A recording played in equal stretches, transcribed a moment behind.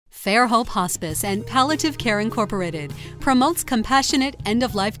FairHope Hospice and Palliative Care Incorporated promotes compassionate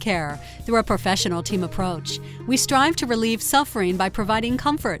end-of-life care through a professional team approach. We strive to relieve suffering by providing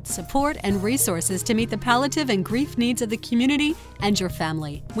comfort, support, and resources to meet the palliative and grief needs of the community and your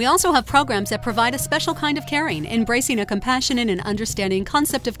family. We also have programs that provide a special kind of caring, embracing a compassionate and understanding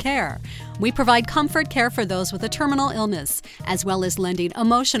concept of care. We provide comfort care for those with a terminal illness, as well as lending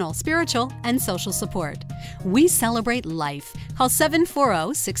emotional, spiritual, and social support. We celebrate life. Call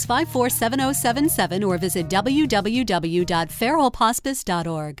 740-654-7077 or visit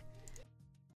www.fairhopehospice.org.